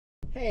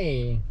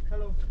Hey,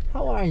 Hello.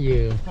 how are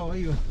you? How are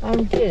you?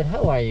 I'm good.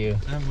 How are you?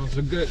 I'm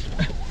also good.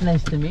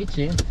 Nice to meet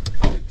you.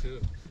 You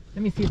too.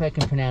 Let me see if I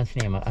can pronounce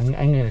your name. I'm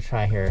going to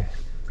try here.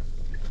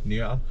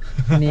 Neuel.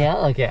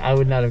 Neuel? Okay, I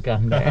would not have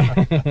gotten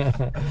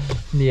there.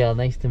 Neuel,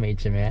 nice to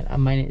meet you, man.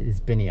 My name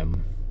is Biniam.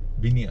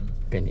 Biniam.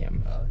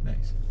 Biniam. Oh,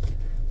 nice.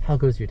 How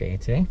goes your day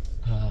today?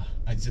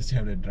 I just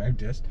had a drive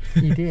test.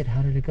 You did?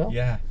 How did it go?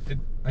 Yeah,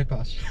 I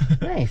passed.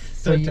 Nice.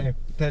 So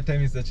third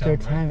time is the charm.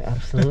 Third time, right?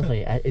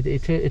 Absolutely.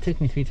 It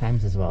took me 3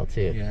 times as well,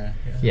 too. Yeah.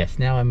 Yes,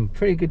 now I'm a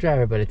pretty good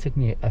driver, but it took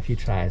me a few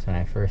tries when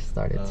I first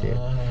started, too.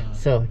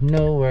 So,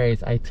 no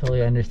worries. I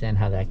totally understand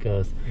how that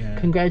goes. Yeah.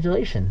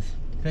 Congratulations.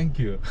 Thank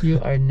you. You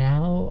are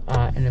now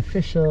an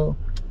official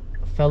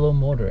fellow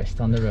motorist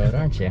on the road,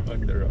 aren't you?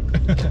 On the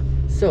road.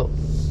 So,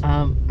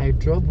 I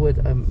drove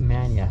with a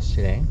man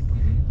yesterday,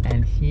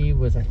 and he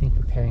was, I think,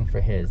 preparing for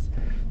his.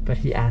 But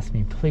he asked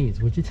me,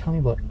 please, would you tell me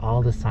about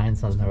all the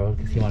signs on the road?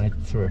 Because he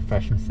wanted to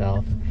refresh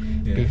himself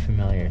and be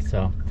familiar.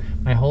 So,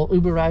 my whole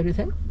Uber ride with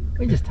him,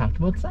 we just talked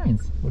about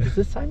signs. What does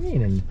this sign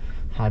mean? And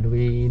how do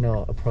we,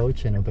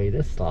 approach and obey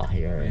this law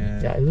here?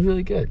 And yeah, it was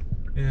really good.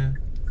 Yeah.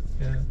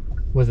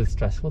 Was it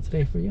stressful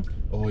today for you?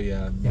 Oh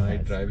yeah, my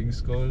driving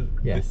school.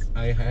 Yes.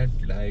 I had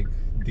like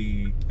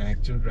the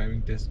actual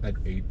driving test at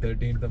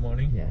 8:30 in the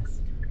morning.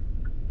 Yes.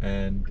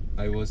 And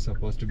I was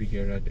supposed to be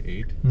here at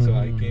 8, so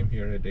I came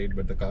here at 8,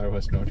 but the car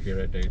was not here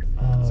at 8,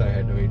 so I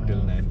had to wait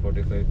till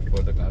 9:45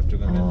 for the car to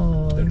come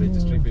in. The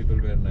registry people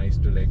were nice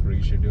to like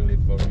reschedule it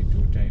for me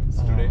 2 times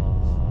today.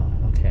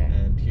 Okay.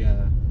 And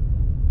yeah,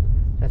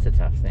 that's a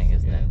tough thing,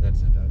 isn't it? Yeah,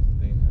 that's a tough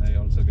thing. I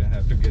also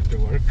have to get to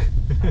work.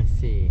 I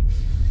see.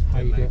 How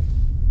are you doing?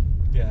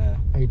 Yeah.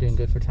 Are you doing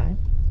good for time?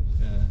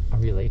 Yeah.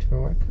 Are you late for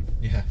work?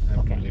 Yeah,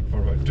 I'm late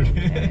for work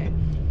today. Okay.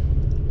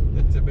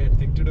 That's a bad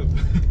thing to do.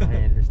 I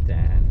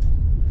understand.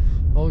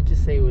 What would you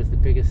say was the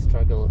biggest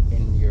struggle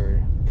in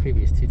your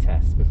previous 2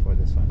 tests before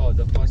this one? Oh,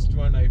 the first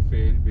one I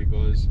failed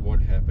because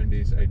what happened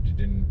is I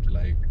didn't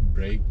like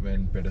brake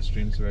when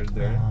pedestrians were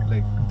there.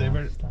 Like they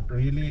were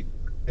really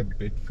a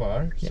bit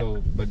far.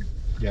 So, but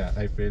yeah,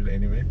 I failed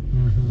anyway.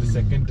 The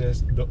second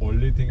test, the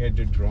only thing I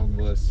did wrong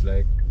was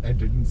like I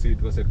didn't see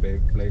it was a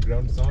big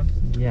playground zone.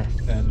 Yes.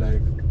 And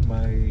like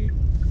my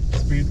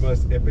speed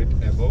was a bit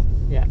above.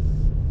 Yeah.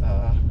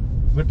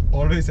 But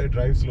always I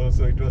drive slow,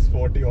 so it was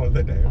 40 all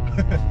the time.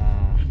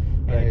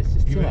 Like, it's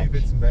just even if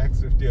it's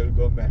max 50, I'll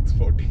go max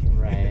 40.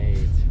 Right.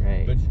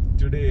 But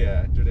today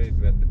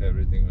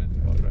everything went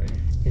all right.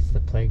 It's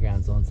the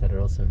playground zones that are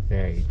also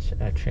very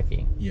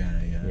tricky.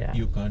 Yeah.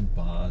 You can't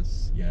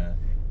pass. Yeah.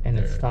 And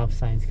it's stop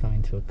signs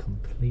coming to a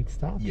complete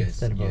stop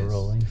instead of a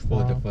rolling stop.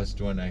 For the first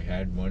one, I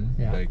had one.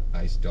 Like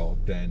I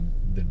stopped, and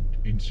the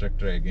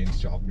instructor again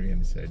stopped me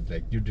and said,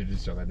 "Like you didn't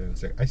stop." And I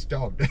was like, "I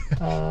stopped."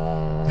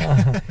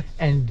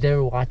 And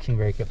they're watching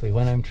very carefully.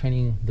 When I'm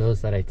training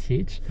those that I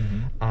teach,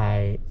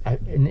 I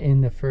in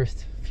the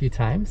first few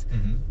times,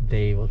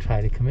 they will try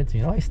to convince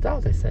me. I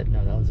stopped. I said,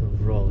 "No, that was a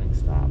rolling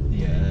stop."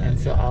 Yeah. And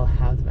so I'll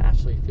have them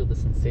actually feel the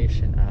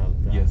sensation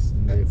of the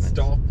movement.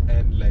 Stop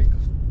and like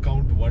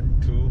count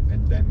 1, 2,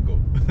 and then go.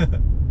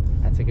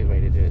 That's a good way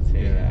to do it too.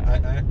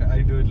 Yeah.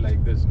 I do it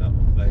like this now.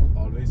 Like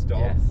always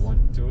stop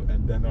 1, 2,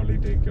 and then only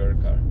take your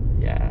car.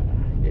 Yeah.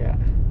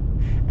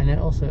 And then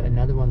also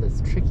another one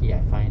that's tricky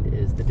I find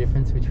is the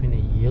difference between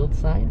a yield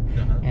sign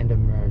and a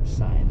merge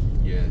sign.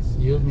 Yes.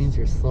 Yield means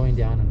you're slowing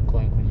down and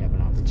going when you have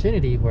an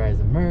opportunity, whereas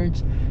a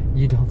merge,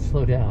 you don't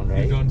slow down,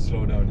 right? You don't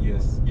slow down.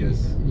 Yes.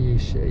 You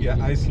should. Yeah,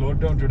 I slowed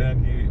down today,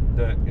 and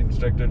the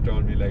instructor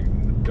told me like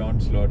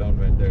don't slow down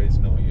when there is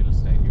no yield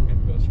sign. You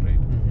can go straight.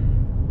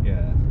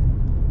 Yeah.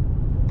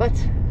 But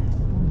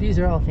these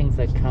are all things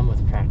that come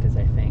with practice,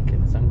 I think,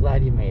 and so I'm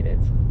glad you made it.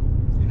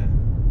 Yeah.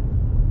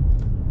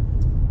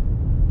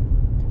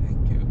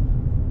 Thank you.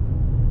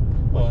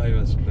 Oh, I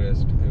was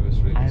stressed. I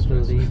was really stressed. I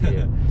believe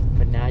you.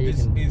 But now you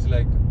can... This is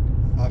like,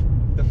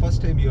 the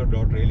first time you're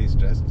not really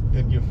stressed,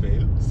 then you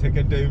fail.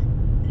 Second time,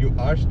 you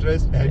are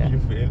stressed and you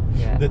fail.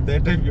 The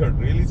third time, you're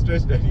really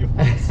stressed and you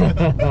fail.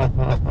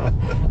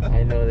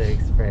 I know the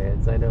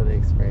experience.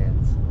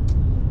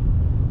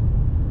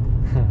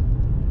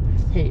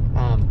 Hey,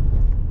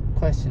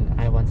 question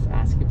I want to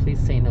ask you. Please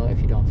say no if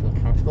you don't feel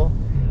comfortable.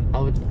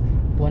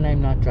 When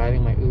I'm not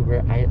driving my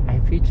Uber, I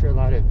feature a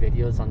lot of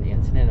videos on the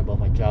internet about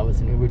my job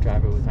as an Uber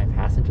driver with my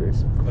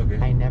passengers.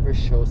 I never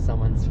show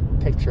someone's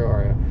picture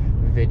or a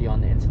video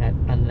on the internet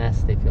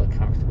unless they feel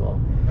comfortable.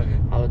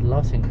 I would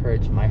love to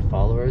encourage my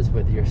followers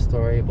with your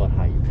story about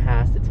how you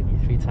passed. It took you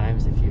 3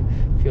 times. If you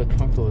feel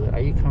comfortable with it, are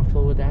you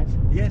comfortable with that?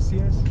 Yes.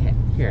 Okay,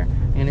 here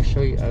I'm going to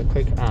show you a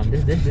quick.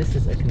 This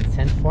is a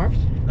consent form.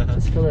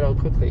 Just fill it out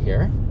quickly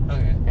here.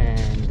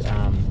 And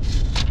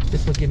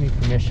this will give me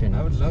permission.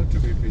 I would love to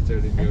be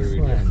featured in your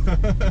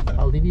video.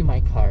 I'll leave you my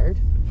card.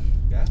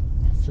 Yeah.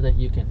 So that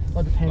you can,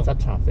 well, it depends up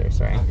top there,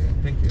 sorry. Okay,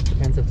 thank you.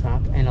 Depends up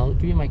top. And I'll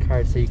give you my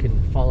card so you can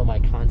follow my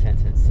content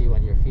and see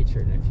when you're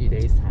featured in a few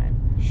days' time.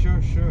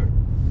 Sure.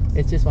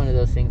 It's just one of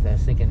those things I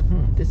was thinking,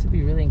 this would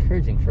be really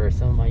encouraging for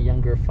some of my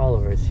younger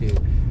followers who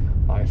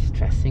are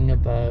stressing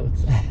about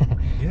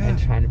and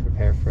trying to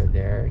prepare for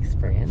their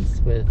experience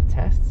with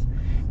tests,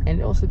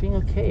 and also being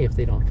okay if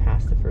they don't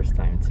pass the first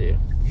time too.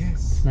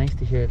 Yes. It's nice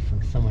to hear it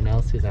from someone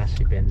else who's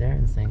actually been there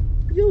and saying,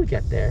 you'll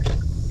get there.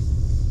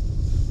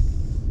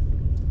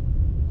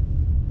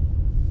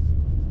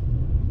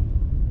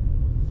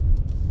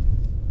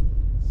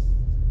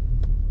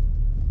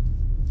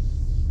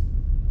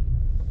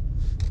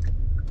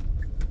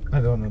 I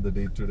don't know the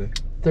date today.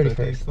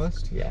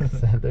 31st. Yes,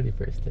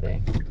 31st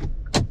today.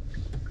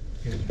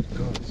 Here it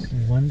goes.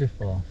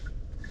 Wonderful.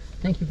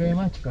 Thank you very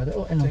much, brother.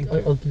 Oh, and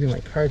I'll give you my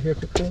card here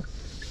quickly.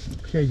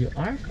 Here you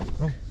are.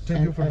 Oh,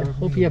 thank you for having me. I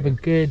hope you have a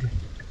good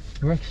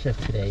work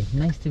shift today.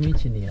 Nice to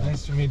meet you, Neuel.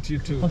 Nice to meet you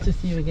too. Hope to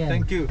see you again.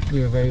 Thank you.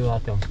 You're very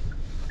welcome.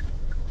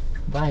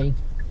 Bye.